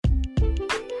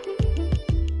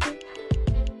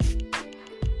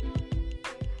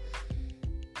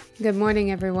Good morning,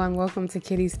 everyone. Welcome to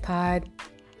Kitty's Pod.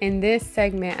 In this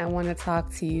segment, I want to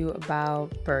talk to you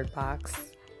about Bird Box.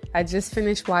 I just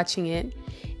finished watching it,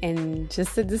 and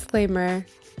just a disclaimer,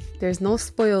 there's no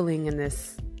spoiling in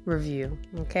this review,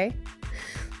 okay?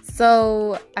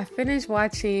 So, I finished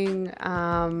watching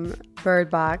Bird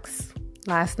Box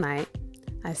last night.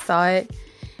 I saw it,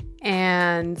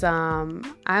 and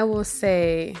I will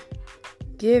say,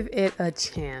 give it a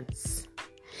chance.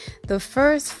 The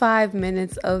first 5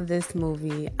 minutes of this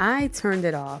movie, I turned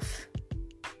it off.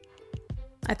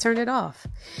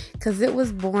 Because it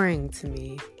was boring to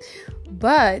me.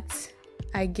 But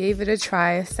I gave it a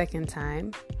try a second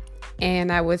time.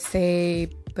 And I would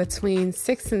say between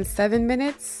 6 and 7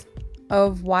 minutes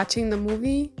of watching the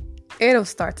movie, it'll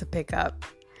start to pick up.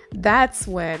 That's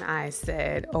when I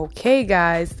said, okay,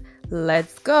 guys,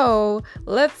 let's go.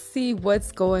 Let's see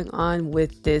what's going on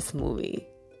with this movie.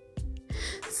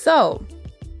 So,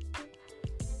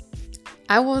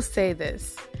 I will say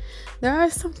this. There are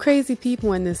some crazy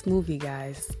people in this movie,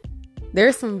 guys.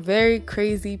 There's some very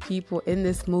crazy people in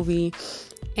this movie.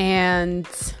 And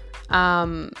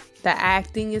the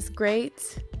acting is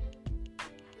great.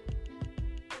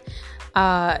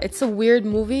 It's a weird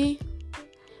movie.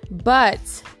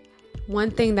 But one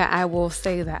thing that I will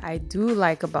say that I do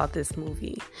like about this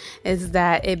movie is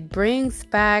that it brings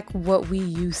back what we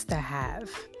used to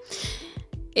have.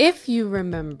 If you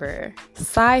remember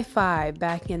sci-fi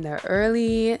back in the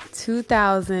early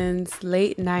 2000s,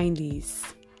 late 90s,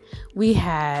 we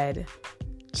had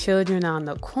Children on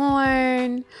the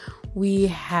Corn, we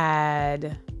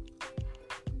had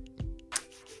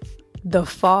The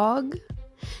Fog.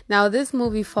 Now, this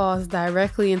movie falls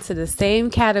directly into the same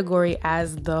category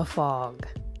as The Fog.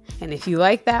 And if you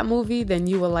like that movie, then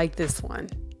you will like this one.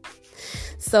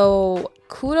 So,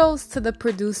 kudos to the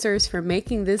producers for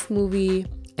making this movie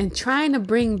and trying to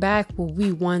bring back what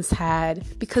we once had,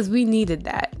 because we needed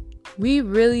that. We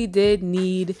really did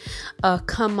need a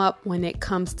come up when it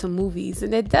comes to movies.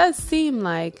 And it does seem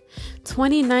like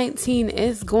 2019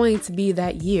 is going to be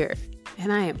that year.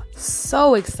 And I am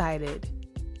so excited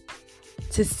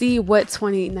to see what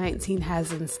 2019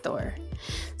 has in store.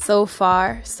 So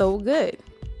far, so good.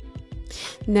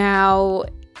 Now,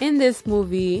 in this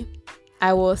movie,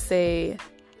 I will say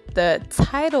the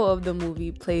title of the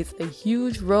movie plays a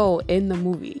huge role in the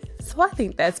movie. So I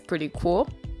think that's pretty cool.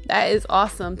 That is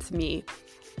awesome to me.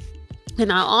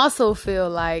 And I also feel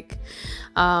like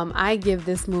I give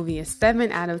this movie a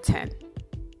 7 out of 10.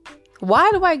 Why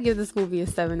do I give this movie a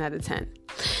 7 out of 10?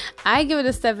 I give it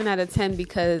a 7 out of 10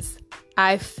 because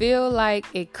I feel like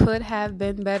it could have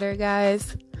been better,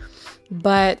 guys.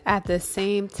 But at the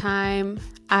same time,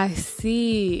 I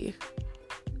see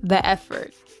the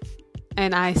effort.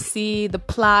 And I see the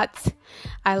plot.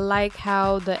 I like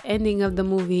how the ending of the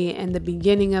movie and the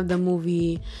beginning of the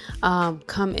movie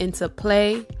come into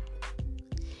play.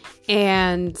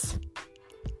 And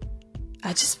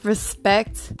I just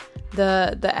respect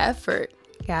the effort,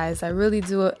 guys. I really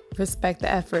do respect the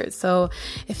effort. So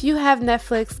if you have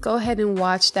Netflix, go ahead and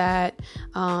watch that.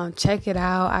 Check it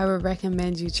out. I would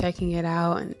recommend you checking it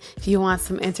out. And if you want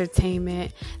some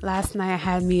entertainment, last night I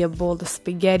had me a bowl of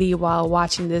spaghetti while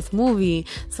watching this movie.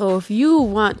 So if you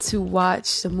want to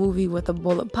watch the movie with a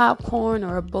bowl of popcorn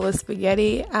or a bowl of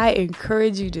spaghetti, I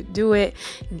encourage you to do it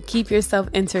and keep yourself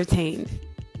entertained.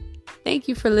 Thank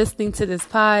you for listening to this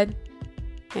pod,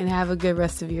 and have a good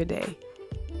rest of your day.